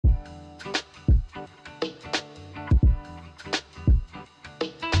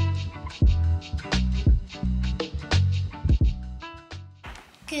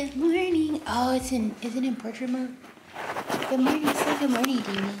Good morning. Oh, is it in portrait mode? Good morning. Say good morning,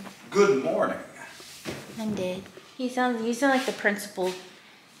 Damien. Good morning. I'm dead. You sound like the principal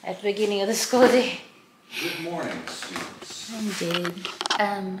at the beginning of the school day. Good morning, students. I'm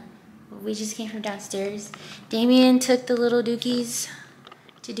dead. We just came from downstairs. Damien took the little dookies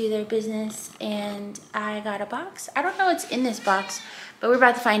to do their business, and I got a box. I don't know what's in this box, but we're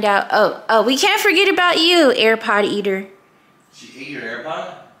about to find out. Oh, we can't forget about you, AirPod eater. She ate your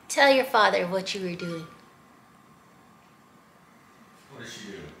AirPod? Tell your father what you were doing. What did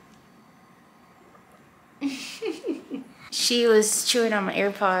she do? She was chewing on my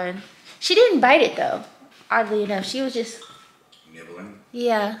AirPod. She didn't bite it though. Oddly enough, she was just nibbling.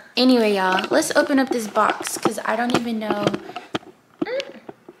 Yeah. Anyway, y'all, let's open up this box because I don't even know.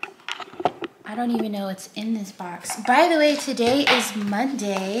 I don't even know what's in this box. By the way, today is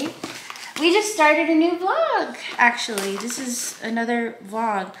Monday. We just started a new vlog. Actually, this is another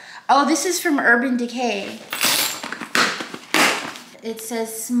vlog. Oh, this is from Urban Decay. It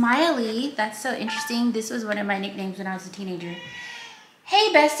says Smiley. That's so interesting. This was one of my nicknames when I was a teenager.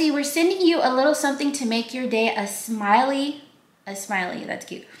 Hey, bestie, we're sending you a little something to make your day a smiley. A smiley, that's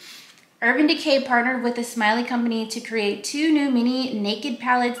cute. Urban Decay partnered with the Smiley Company to create 2 new mini naked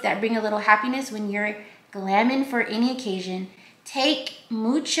palettes that bring a little happiness when you're glamming for any occasion. Take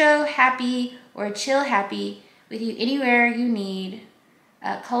mucho happy or chill happy with you anywhere you need.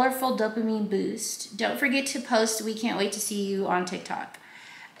 A colorful dopamine boost. Don't forget to post. We can't wait to see you on TikTok.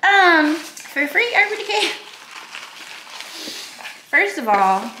 For free, Urban Decay. First of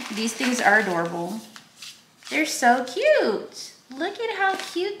all, these things are adorable. They're so cute. Look at how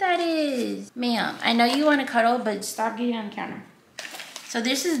cute that is. Ma'am, I know you want to cuddle, but stop getting on the counter. So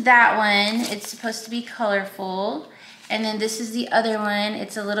this is that one. It's supposed to be colorful. And then this is the other one.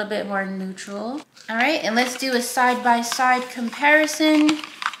 It's a little bit more neutral. All right, and let's do a side-by-side comparison.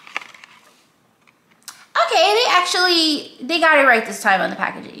 Okay, they got it right this time on the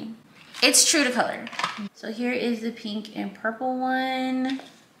packaging. It's true to color. So here is the pink and purple one,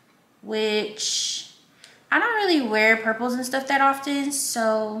 which I don't really wear purples and stuff that often,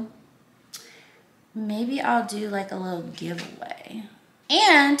 so maybe I'll do like a little giveaway.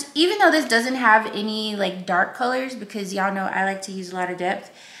 And even though this doesn't have any like dark colors, because y'all know I like to use a lot of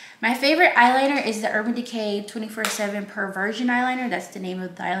depth, my favorite eyeliner is the Urban Decay 24/7 Perversion eyeliner. That's the name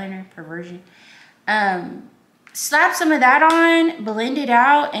of the eyeliner, Perversion. Slap some of that on, blend it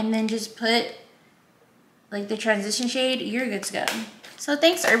out, and then just put like the transition shade. You're good to go. So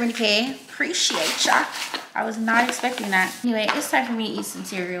thanks, Urban Decay. Appreciate ya. I was not expecting that. Anyway, it's time for me to eat some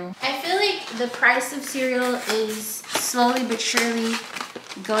cereal. I feel like the price of cereal is slowly but surely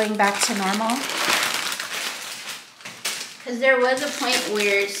going back to normal. Because there was a point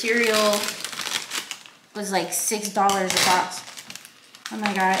where cereal was like $6 a box. Oh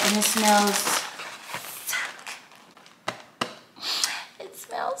my god, and it smells... It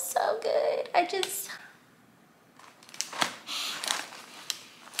smells so good.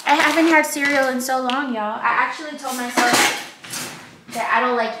 I haven't had cereal in so long, y'all. I actually told myself that I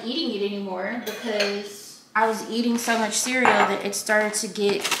don't like eating it anymore because I was eating so much cereal that it started to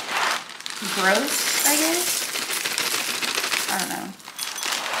get gross, I guess. I don't know.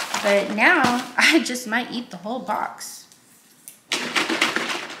 But now, I just might eat the whole box.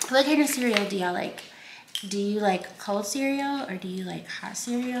 What kind of cereal do y'all like? Do you like cold cereal or do you like hot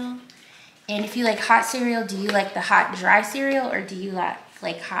cereal? And if you like hot cereal, do you like the hot dry cereal or do you like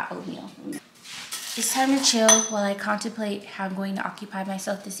hot oatmeal? It's time to chill while I contemplate how I'm going to occupy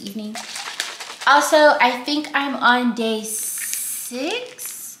myself this evening. Also, I think I'm on day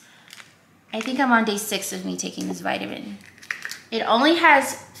 6. I think I'm on day 6 of me taking this vitamin. It only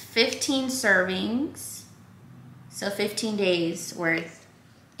has 15 servings, so 15 days worth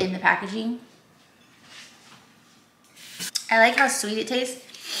in the packaging. I like how sweet it tastes.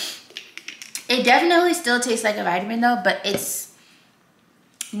 It definitely still tastes like a vitamin though, but it's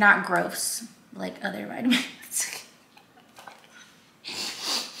not gross like other vitamins.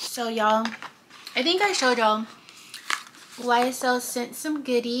 So y'all, I think I showed y'all YSL sent some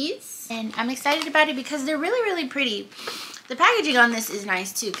goodies and I'm excited about it because they're really, really pretty. The packaging on this is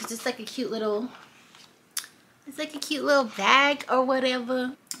nice too because it's like a cute little, bag or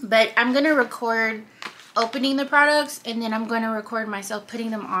whatever. But I'm gonna record opening the products and then I'm gonna record myself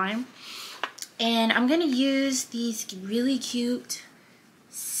putting them on. And I'm gonna use these really cute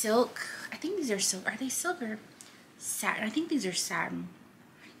silk, I think these are silk. Are they silk or satin? I think these are satin.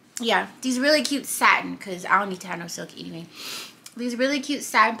 Yeah, these really cute satin, because I don't need to have no silk anyway. These really cute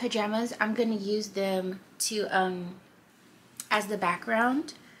satin pajamas, I'm gonna use them to as the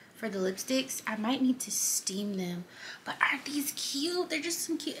background for the lipsticks. I might need to steam them. But aren't these cute? They're just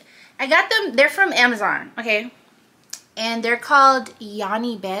some cute. I got them. They're from Amazon, okay? And they're called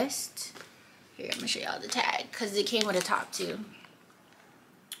Yanni Best. Here, I'm gonna show y'all the tag because it came with a top too.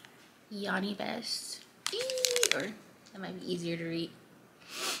 Yanni Best. Or that might be easier to read.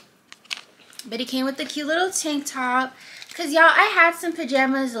 But it came with the cute little tank top. Because y'all, I had some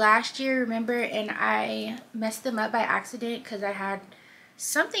pajamas last year, remember? And I messed them up by accident because I had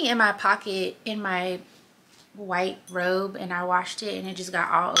something in my pocket in my white robe. And I washed it and it just got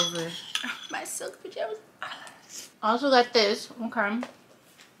all over my silk pajamas. I also got this. Okay.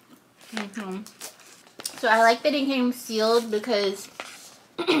 So I like that it came sealed because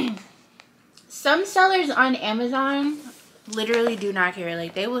some sellers on Amazon literally do not care.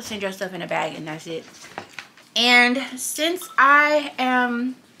 Like, they will send your stuff in a bag and that's it. And since I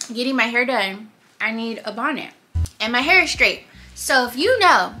am getting my hair done, I need a bonnet. And my hair is straight. So if you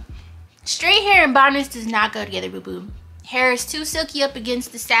know, straight hair and bonnets does not go together, boo-boo. Hair is too silky up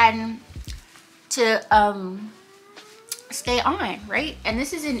against the satin to stay on, right? And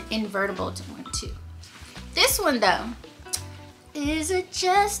this is an invertible one too. This one though is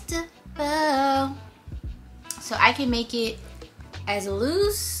adjustable. So I can make it as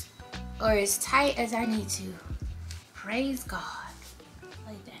loose or as tight as I need to. Praise God.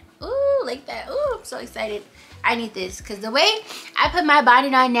 Like that. Ooh, like that. Ooh, I'm so excited. I need this because the way I put my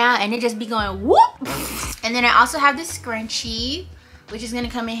bonnet on now and it just be going whoop. And then I also have this scrunchie, which is gonna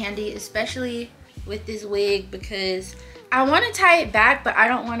come in handy, especially with this wig because I want to tie it back, but I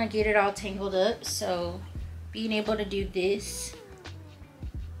don't want to get it all tangled up. So being able to do this,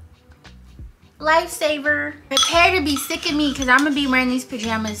 lifesaver. Prepare to be sick of me because I'm gonna be wearing these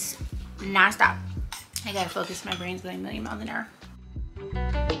pajamas non-stop. I gotta focus, my brain's going a million miles an hour.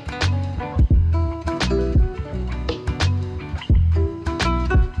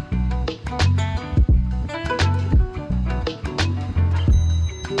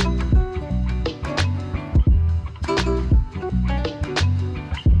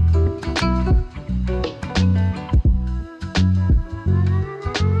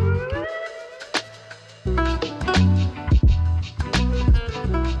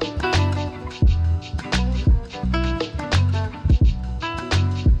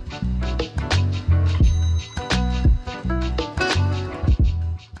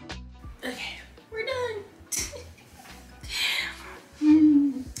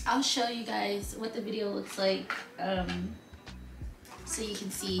 I'll show you guys what the video looks like so you can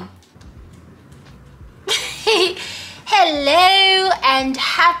see. Hello and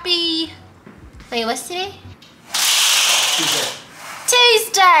happy, wait, what's today? Tuesday.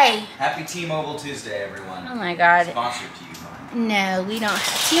 Tuesday! Happy T-Mobile Tuesday, everyone. Oh my God. Sponsored to you, Mom. No, we don't.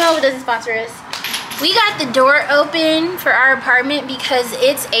 T-Mobile doesn't sponsor us. We got the door open for our apartment because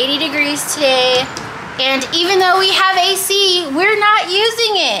it's 80 degrees today. And even though we have AC, we're not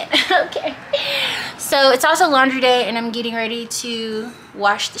using it. Okay. So it's also laundry day and I'm getting ready to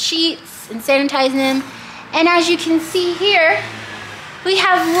wash the sheets and sanitize them. And as you can see here, we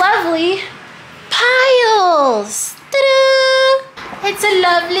have lovely piles. Ta-da! It's a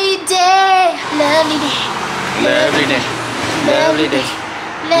lovely day. Lovely day. Lovely day. Lovely day.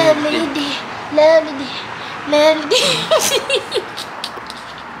 Lovely day. Lovely day. Lovely day.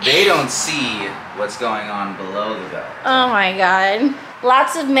 They don't see what's going on below the belt. Oh my God.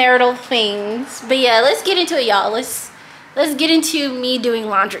 Lots of marital things. But yeah, let's get into it, y'all. Let's get into me doing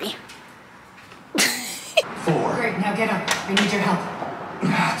laundry. 4. Great, now get up. I need your help.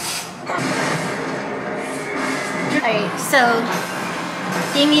 Alright, so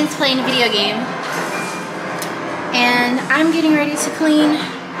Damien's playing a video game. And I'm getting ready to clean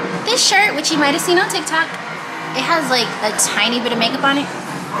this shirt, which you might have seen on TikTok. It has like a tiny bit of makeup on it.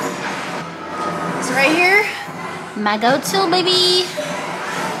 So right here, my go-to, baby.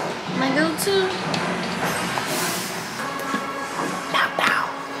 My go-to. Bow, bow.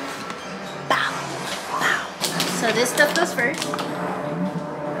 Bow, bow. So this stuff goes first.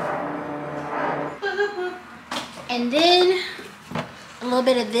 And then a little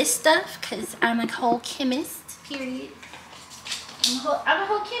bit of this stuff, because I'm a whole chemist, period. I'm a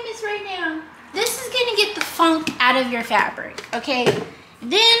whole chemist right now. This is gonna get the funk out of your fabric, okay?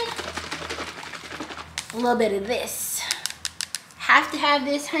 Then a little bit of this. Have to have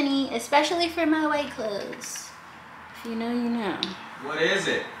this, honey, especially for my white clothes. If you know, you know. What is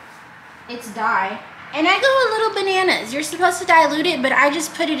it? It's dye. And I go a little bananas. You're supposed to dilute it, but I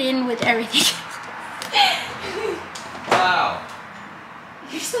just put it in with everything. Wow.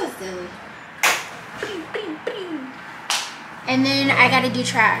 You're so silly. And then I gotta do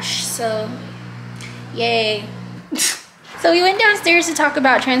trash, so yay. So we went downstairs to talk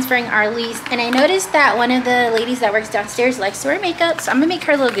about transferring our lease, and I noticed that one of the ladies that works downstairs likes to wear makeup, so I'm gonna make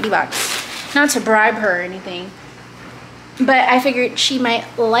her a little goodie box. Not to bribe her or anything, but I figured she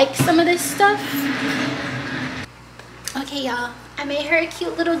might like some of this stuff. Okay, y'all, I made her a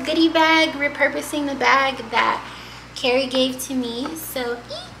cute little goodie bag, repurposing the bag that Carrie gave to me, so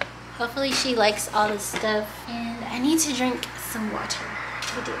hopefully she likes all this stuff. And I need to drink some water.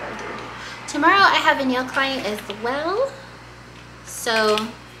 I do. Tomorrow I have a nail client as well, so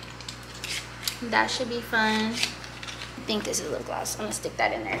that should be fun. I think this is lip gloss. I'm gonna stick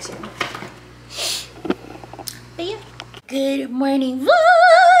that in there too. But yeah, good morning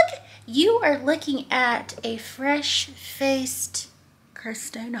vlog. You are looking at a fresh-faced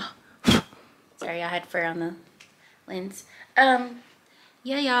Christina. Sorry, I had fur on the lens.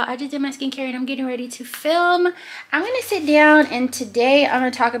 Yeah, y'all, I just did my skincare and I'm getting ready to film. I'm gonna sit down and today I'm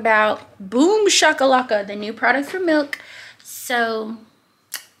gonna talk about Boom Shakalaka, the new product from Milk. So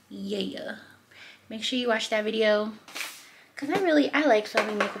yeah, make sure you watch that video because I like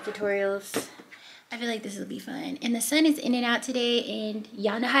filming makeup tutorials. I feel like this will be fun. And the sun is in and out today, and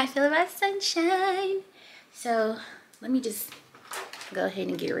y'all know how I feel about sunshine. So let me just go ahead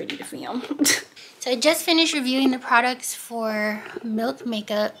and get ready to film. So I just finished reviewing the products for Milk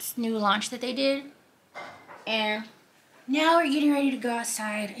Makeup's new launch that they did. And now we're getting ready to go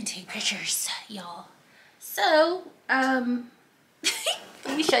outside and take pictures, y'all. So, let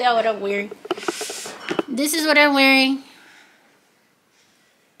me show y'all what I'm wearing. This is what I'm wearing.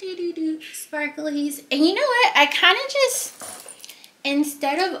 Sparklies. And you know what? I kind of just,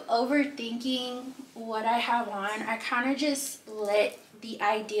 instead of overthinking what I have on, I kind of just let the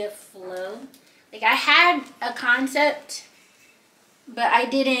idea flow. Like, I had a concept, but I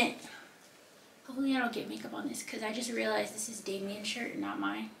didn't. Hopefully I don't get makeup on this because I just realized this is Damien's shirt, not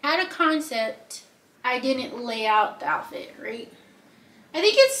mine. I had a concept. I didn't lay out the outfit, right? I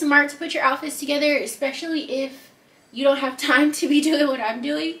think it's smart to put your outfits together, especially if you don't have time to be doing what I'm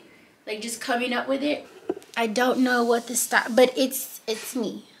doing. Like, just coming up with it. I don't know what the style, but it's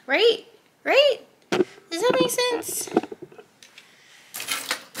me, right? Right? Does that make sense?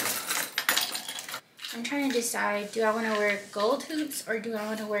 I'm trying to decide, do I want to wear gold hoops or do I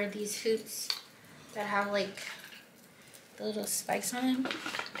want to wear these hoops that have like the little spikes on them?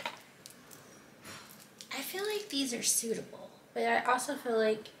 I feel like these are suitable, but I also feel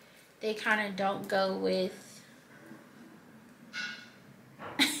like they kind of don't go with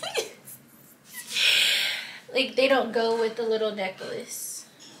like they don't go with the little necklace.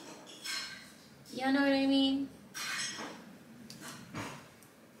 Y'all know what I mean?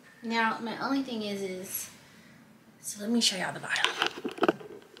 Now, my only thing is, so let me show y'all the bottom.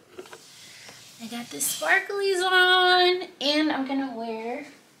 I got the sparklies on, and I'm gonna wear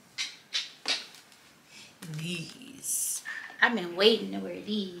these. I've been waiting to wear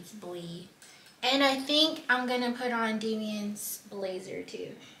these, boy. And I think I'm gonna put on Damien's blazer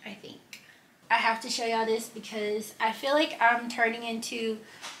too, I think. I have to show y'all this because I feel like I'm turning into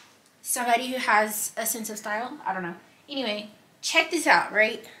somebody who has a sense of style. I don't know. Anyway, check this out,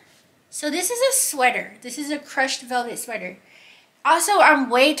 right? So this is a sweater. This is a crushed velvet sweater. Also, I'm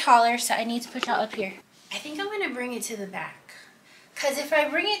way taller, so I need to put y'all up here. I think I'm gonna bring it to the back. Cause if I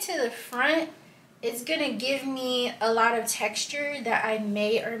bring it to the front, it's gonna give me a lot of texture that I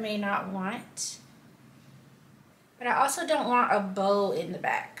may or may not want. But I also don't want a bow in the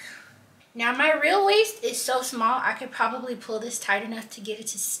back. Now my real waist is so small, I could probably pull this tight enough to get it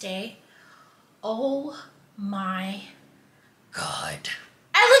to stay. Oh my God.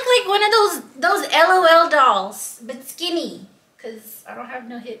 I look like one of those LOL dolls, but skinny, because I don't have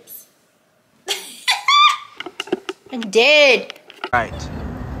no hips. I'm dead. Right.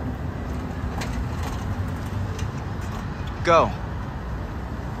 Go.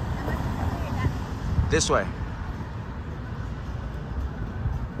 This way.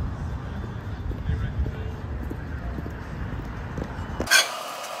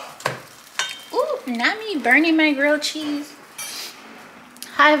 Ooh, not me burning my grilled cheese.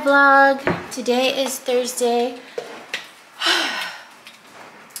 Hi vlog, today is Thursday.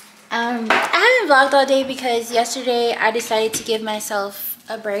 I haven't vlogged all day because yesterday I decided to give myself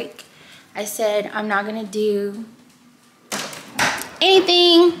a break. I said I'm not gonna do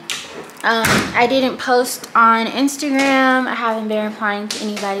anything. I didn't post on Instagram. I haven't been replying to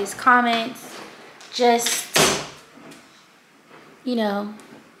anybody's comments. Just, you know,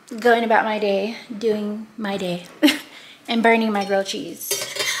 going about my day, doing my day. And burning my grilled cheese,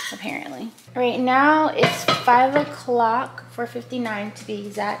 apparently. Right now, it's 5 o'clock, 4:59 to be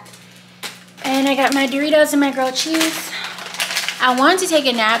exact. And I got my Doritos and my grilled cheese. I wanted to take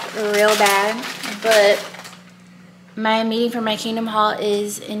a nap real bad, but My meeting for my Kingdom Haul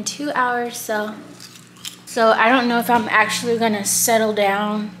is in 2 hours, so I don't know if I'm actually gonna settle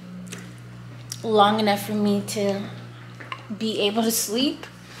down long enough for me to be able to sleep,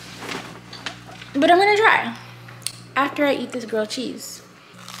 but I'm gonna try after I eat this grilled cheese.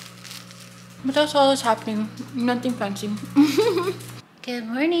 But that's all that's happening, nothing fancy. Good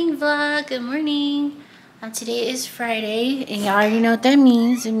morning, vlog. Good morning. Today is Friday, and y'all already know what that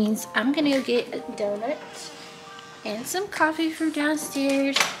means. It means I'm gonna go get a donut and some coffee from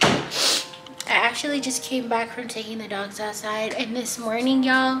downstairs. I actually just came back from taking the dogs outside, and this morning,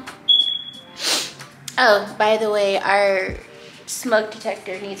 y'all, oh, by the way, our smoke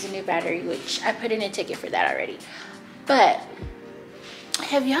detector needs a new battery, which I put in a ticket for that already. But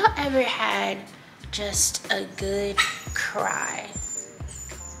have y'all ever had just a good cry?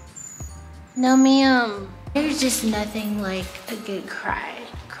 No, ma'am. There's just nothing like a good cry.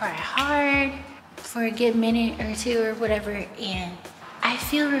 Cry hard for a good minute or two or whatever, and I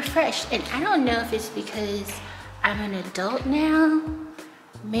feel refreshed. And I don't know if it's because I'm an adult now.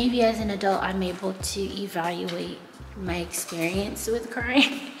 Maybe as an adult, I'm able to evaluate my experience with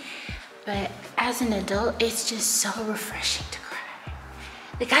crying. But as an adult, it's just so refreshing to cry.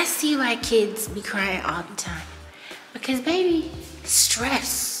 Like, I see why kids be crying all the time. Because, baby,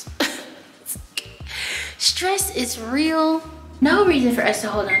 stress. Stress is real. No reason for us to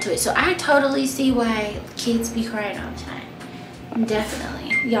hold on to it. So I totally see why kids be crying all the time.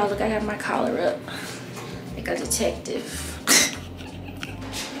 Definitely. Y'all, look, I got my collar up like a detective.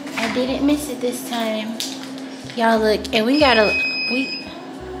 I didn't miss it this time. Y'all, look, and I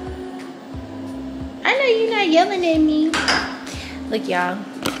know you're not yelling at me. Look, y'all,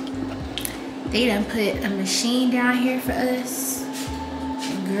 they done put a machine down here for us.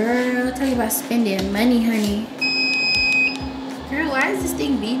 Girl, tell you about spending money, honey. Girl, why is this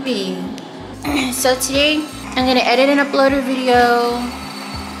thing beeping? So today, I'm gonna edit and upload a video,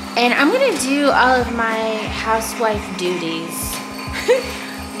 and I'm gonna do all of my housewife duties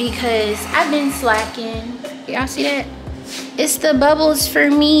because I've been slacking. Y'all see that? It's the bubbles for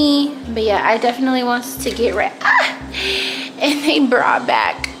me. But yeah, I definitely want to get ready. And they brought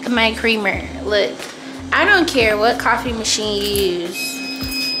back my creamer. Look, I don't care what coffee machine you use.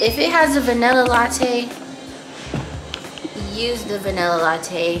 If it has a vanilla latte, use the vanilla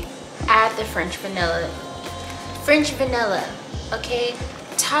latte. Add the French vanilla. French vanilla, okay?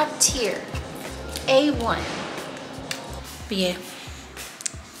 Top tier, A1. But yeah.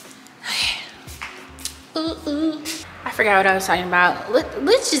 Okay. Ooh. I forgot what I was talking about.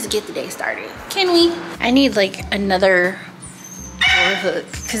 Let's just get the day started, can we? I need like another door hook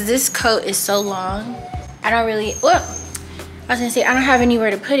because this coat is so long. I don't really, well, I was gonna say I don't have anywhere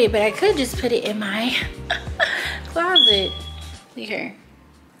to put it, but I could just put it in my closet. Look here.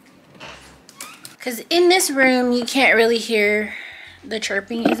 Because in this room, you can't really hear the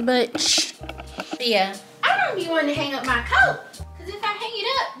chirping as much. But yeah, I don't be wanting to hang up my coat. Because if I hang it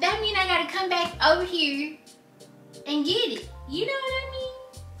up, that means I gotta come back over here and get it. You know what I mean?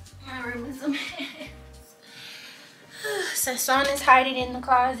 My room is a mess. Sasan is hiding in the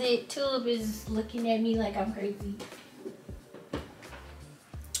closet. Tulip is looking at me like I'm crazy.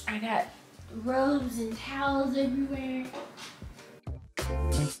 I got robes and towels everywhere.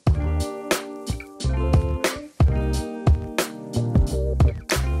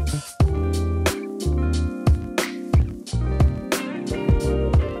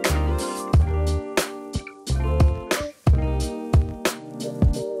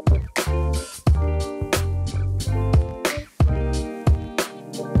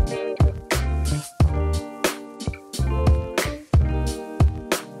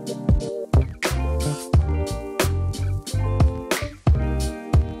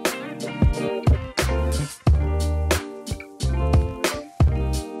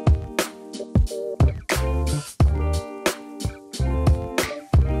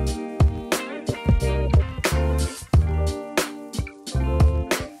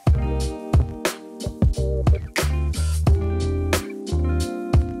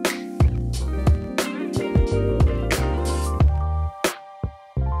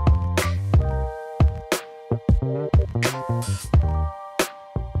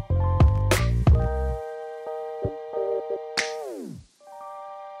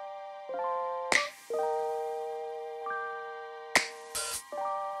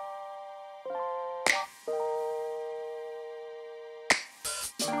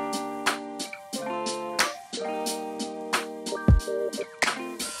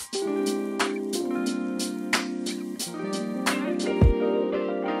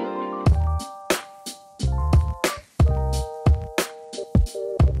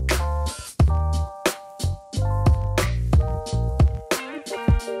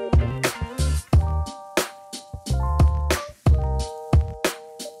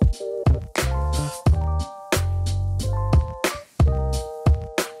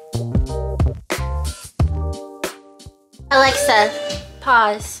 Alexa,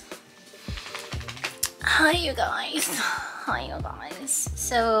 pause. Hi you guys. Hi you guys.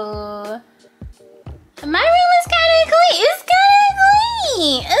 So my room is kind of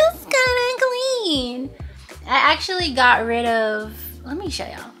clean. It's kind of clean. I actually got rid of, let me show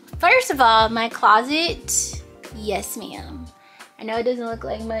y'all. First of all, my closet, yes ma'am. I know it doesn't look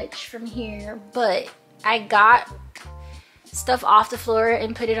like much from here, but I got stuff off the floor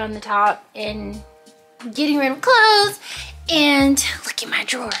and put it on the top, and getting rid of clothes. And look at my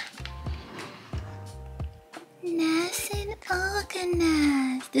drawer. Nice and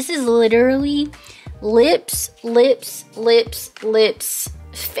organized. This is literally lips,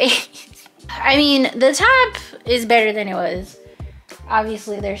 face. I mean, the top is better than it was.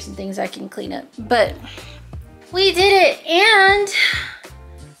 Obviously, there's some things I can clean up, but we did it, and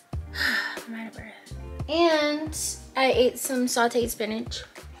I'm out of breath. And I ate some sauteed spinach.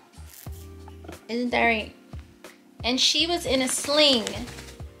 Isn't that right? And she was in a sling.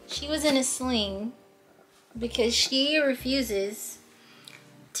 She was in a sling because she refuses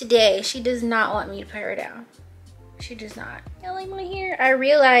today. She does not want me to put her down. She does not. Yelling my hair. I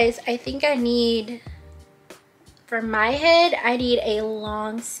realize I think I need, for my head, I need a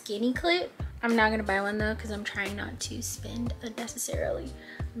long skinny clip. I'm not gonna buy one though because I'm trying not to spend unnecessarily.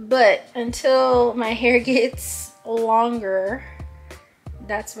 But until my hair gets longer,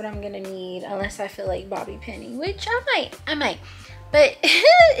 that's what I'm gonna need, unless I feel like Bobby pinning, which I might. But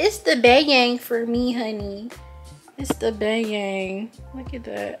it's the bang for me, honey. It's the bang. Look at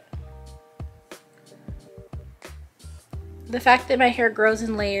that. The fact that my hair grows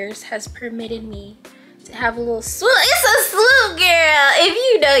in layers has permitted me to have a little swoop. It's a swoop, girl. If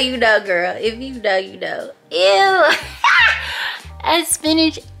you know, you know, girl. If you know, you know. Ew. And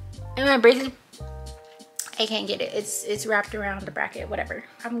spinach and my braces. I can't get it. It's wrapped around the bracket, whatever.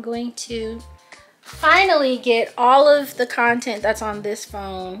 I'm going to finally get all of the content that's on this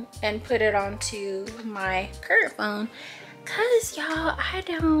phone and put it onto my current phone. Cause y'all,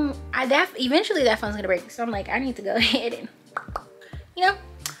 eventually that phone's gonna break. So I'm like, I need to go ahead and, you know,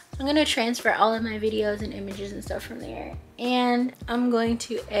 I'm gonna transfer all of my videos and images and stuff from there. And I'm going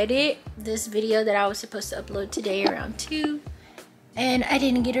to edit this video that I was supposed to upload today around 2. And I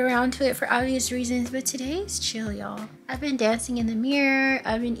didn't get around to it for obvious reasons, but today's chill, y'all. I've been dancing in the mirror.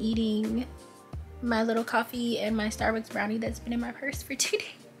 I've been eating my little coffee and my Starbucks brownie that's been in my purse for 2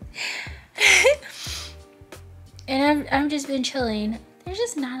 days. And I've just been chilling. There's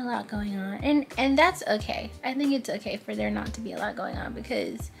just not a lot going on. And that's okay. I think it's okay for there not to be a lot going on,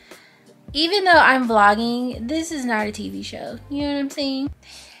 because even though I'm vlogging, this is not a TV show. You know what I'm saying?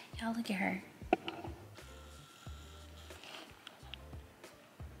 Y'all look at her.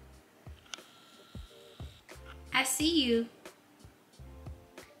 I see you.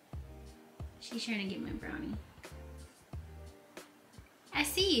 She's trying to get my brownie. I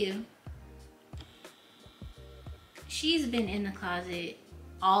see you. She's been in the closet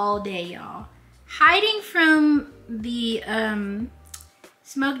all day, y'all. Hiding from the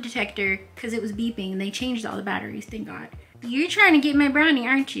smoke detector because it was beeping. They changed all the batteries, thank God. You're trying to get my brownie,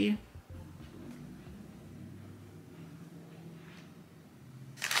 aren't you?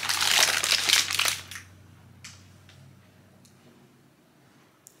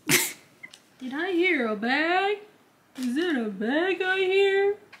 Did I hear a bag? Is it a bag I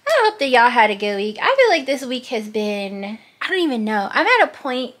hear? I hope that y'all had a good week. I feel like this week has been, I don't even know. I'm at a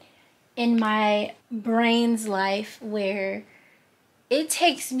point in my brain's life where it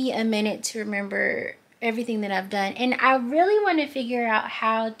takes me a minute to remember everything that I've done. And I really want to figure out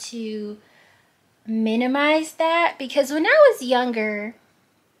how to minimize that, because when I was younger,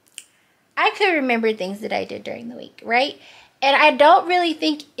 I could remember things that I did during the week, right? And I don't really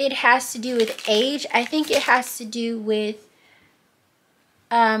think it has to do with age. I think it has to do with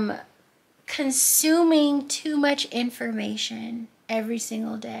consuming too much information every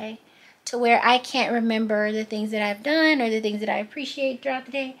single day to where I can't remember the things that I've done or the things that I appreciate throughout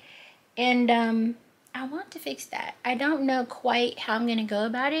the day. And I want to fix that. I don't know quite how I'm going to go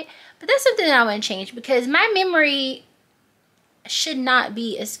about it, but that's something that I want to change, because my memory should not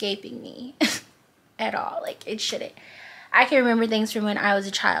be escaping me at all. Like, it shouldn't. I can remember things from when I was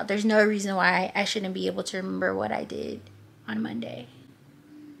a child. There's no reason why I shouldn't be able to remember what I did on Monday.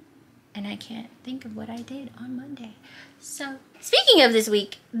 And I can't think of what I did on Monday. So, speaking of this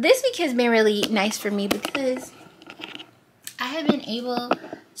week has been really nice for me, because I have been able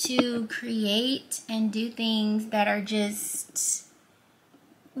to create and do things that are just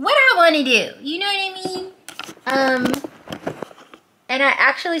what I want to do. You know what I mean? And I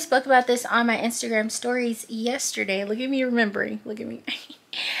actually spoke about this on my Instagram stories yesterday. Look at me remembering. Look at me.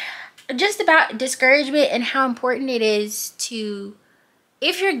 just about discouragement and how important it is to,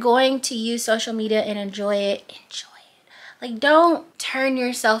 if you're going to use social media and enjoy it, enjoy it. Like, don't turn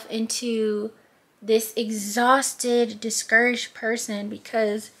yourself into this exhausted, discouraged person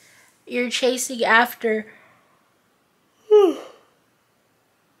because you're chasing after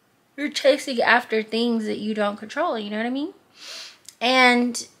things that you don't control, you know what I mean?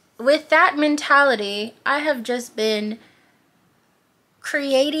 And with that mentality, I have just been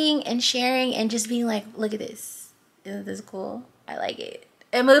creating and sharing and just being like, look at this. Isn't this cool? I like it.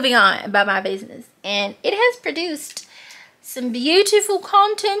 And moving on about my business. And it has produced some beautiful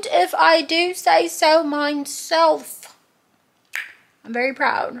content, if I do say so myself. I'm very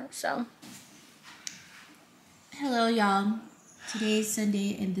proud. So, hello y'all. Today is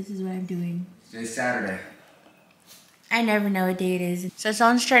Sunday and this is what I'm doing. Today's Saturday. I never know what day it is. So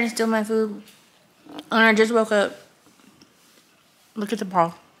someone's trying to steal my food. And I just woke up. Look at the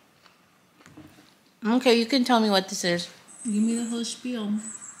paw. Okay, you can tell me what this is. Give me the whole spiel.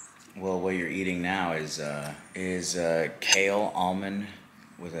 Well, what you're eating now is kale almond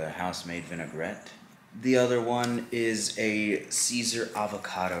with a house-made vinaigrette. The other one is a Caesar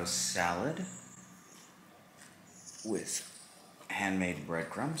avocado salad with handmade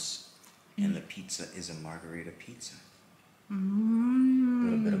breadcrumbs. And the pizza is a margarita pizza. A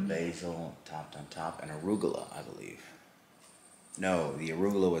little bit of basil topped on top and arugula, I believe. No, the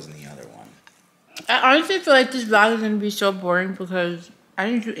arugula was in the other one. I honestly feel like this vlog is going to be so boring because I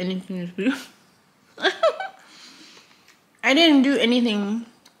didn't do anything this week. I didn't do anything.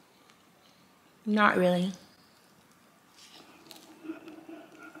 Not really.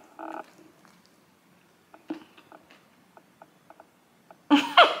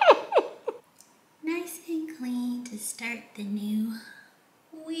 Nice and clean to start the new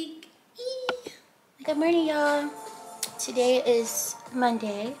week. Good morning, y'all. Today is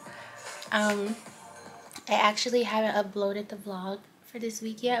Monday. I actually haven't uploaded the vlog for this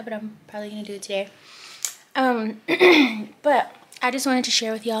week yet, but I'm probably gonna do it today. But I just wanted to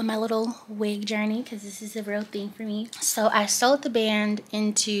share with y'all my little wig journey because this is a real thing for me. So I sewed the band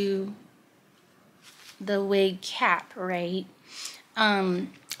into the wig cap, right?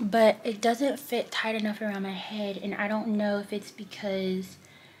 But it doesn't fit tight enough around my head, and I don't know if it's because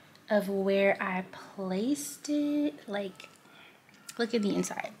of where I placed it. Like, look at the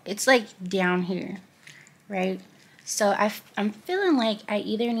inside. It's like down here, right? So I'm feeling like I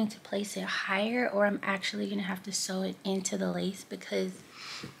either need to place it higher or I'm actually gonna have to sew it into the lace because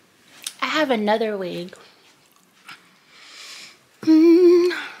I have another wig.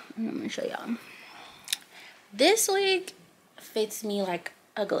 I'm gonna show y'all. This wig fits me like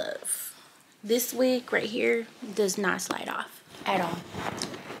a glove. This wig right here does not slide off at all.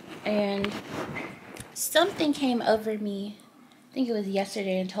 And something came over me, I think it was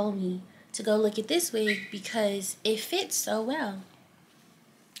yesterday, and told me to go look at this wig because it fits so well.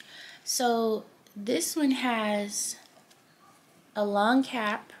 So this one has a long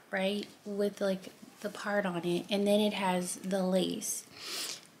cap, right, with like the part on it, and then it has the lace,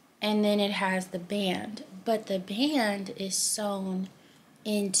 and then it has the band, but the band is sewn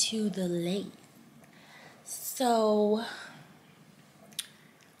into the lace. So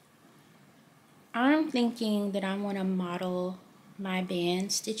I'm thinking that I want to model my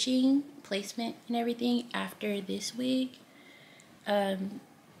band stitching placement and everything after this wig,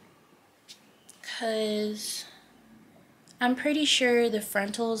 because I'm pretty sure the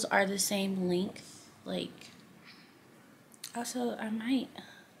frontals are the same length. Like, also I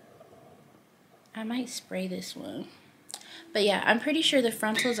might spray this one, but yeah, I'm pretty sure the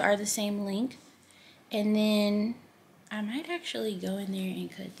frontals are the same length, and then I might actually go in there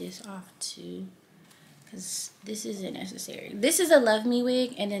and cut this off too, because this isn't necessary. This is a Love Me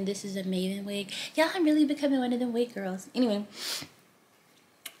wig, and then this is a Maven wig. Y'all, I'm really becoming one of them wig girls. Anyway,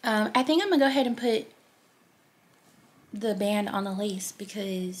 I think I'm gonna go ahead and put the band on the lace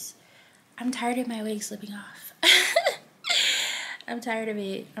because I'm tired of my wig slipping off. I'm tired of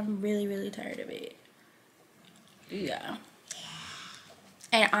it. I'm really, really tired of it. Yeah.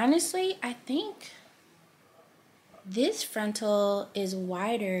 And honestly, I think this frontal is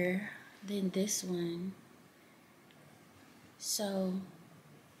wider than this one. So,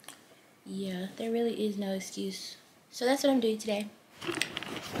 yeah, there really is no excuse. So that's what I'm doing today.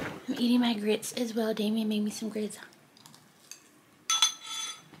 I'm eating my grits as well. Damien made me some grits.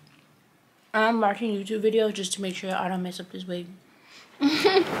 I'm watching YouTube videos just to make sure I don't mess up this wig.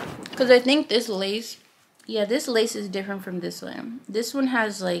 Because I think this lace, yeah, this lace is different from this one. This one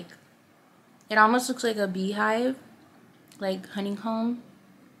has like, it almost looks like a beehive, like honeycomb.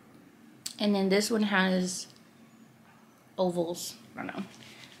 And then this one has ovals. I don't know.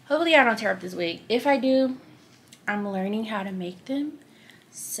 Hopefully I don't tear up this wig. If I do, I'm learning how to make them.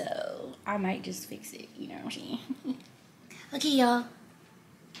 So I might just fix it, you know what I'm saying? Okay, y'all.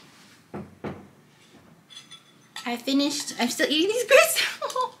 I finished. I'm still eating these grits.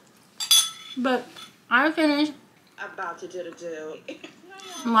 But I finished. About to do the do.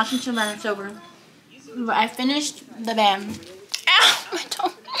 I'm watching somebody sober. But I finished the band. Ow! My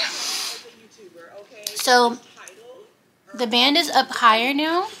toe. So the band is up higher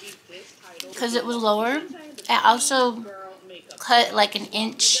now because it was lower. I also cut like an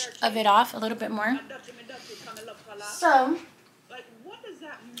inch of it off, a little bit more. So,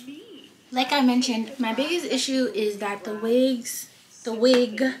 like I mentioned, my biggest issue is that the wig,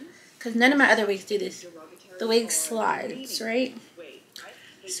 because none of my other wigs do this, the wig slides, right?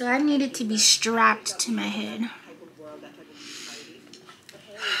 So I need it to be strapped to my head.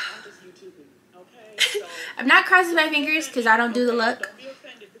 I'm not crossing my fingers because I don't do the look,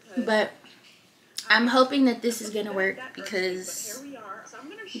 but I'm hoping that this is going to work because,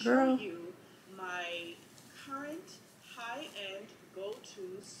 girl. My current high-end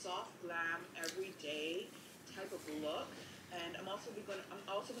go-to soft glam everyday type of look, and I'm also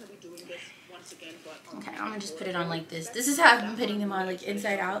gonna be doing this once again, but okay, I'm gonna just put it on like this. This is how I've been putting them on, like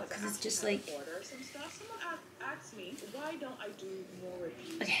inside out, because it's just like. Someone asked me why don't I do more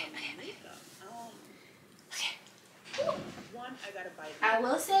reviews on makeup. One, I gotta buy. I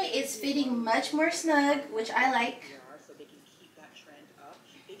will say it's fitting much more snug, which I like. So they can keep that trend up.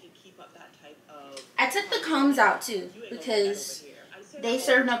 They can keep up that type of. I took the combs out too because they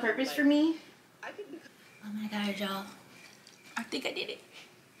serve no purpose for me. Oh my god, y'all! I think I did it.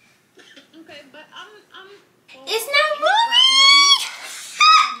 Okay, but It's not moving.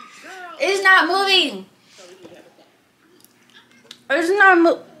 It's not moving. It's not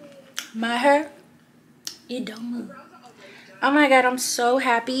moving. My hair, it don't move. Oh my god, I'm so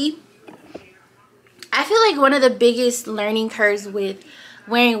happy. I feel like one of the biggest learning curves with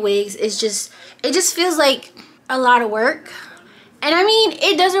wearing wigs is it just feels like a lot of work. And I mean,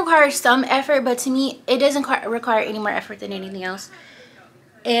 it does require some effort, but to me, it doesn't require any more effort than anything else.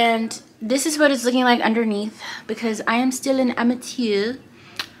 And this is what it's looking like underneath because I am still an amateur.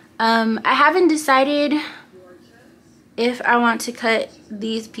 I haven't decided if I want to cut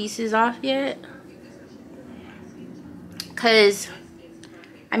these pieces off yet. Because,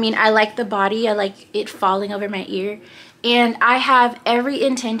 I mean, I like the body. I like it falling over my ear. And I have every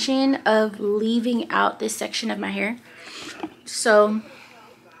intention of leaving out this section of my hair. So,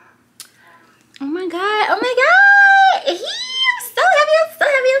 oh my god. Oh my god. I'm so happy. I'm so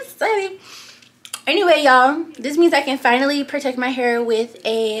happy. I'm so happy. Anyway, y'all, this means I can finally protect my hair with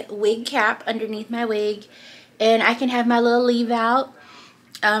a wig cap underneath my wig. And I can have my little leave out.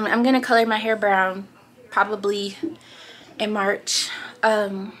 I'm going to color my hair brown probably in March.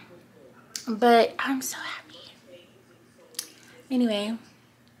 But I'm so happy. Anyway,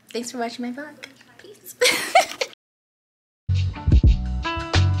 thanks for watching my vlog.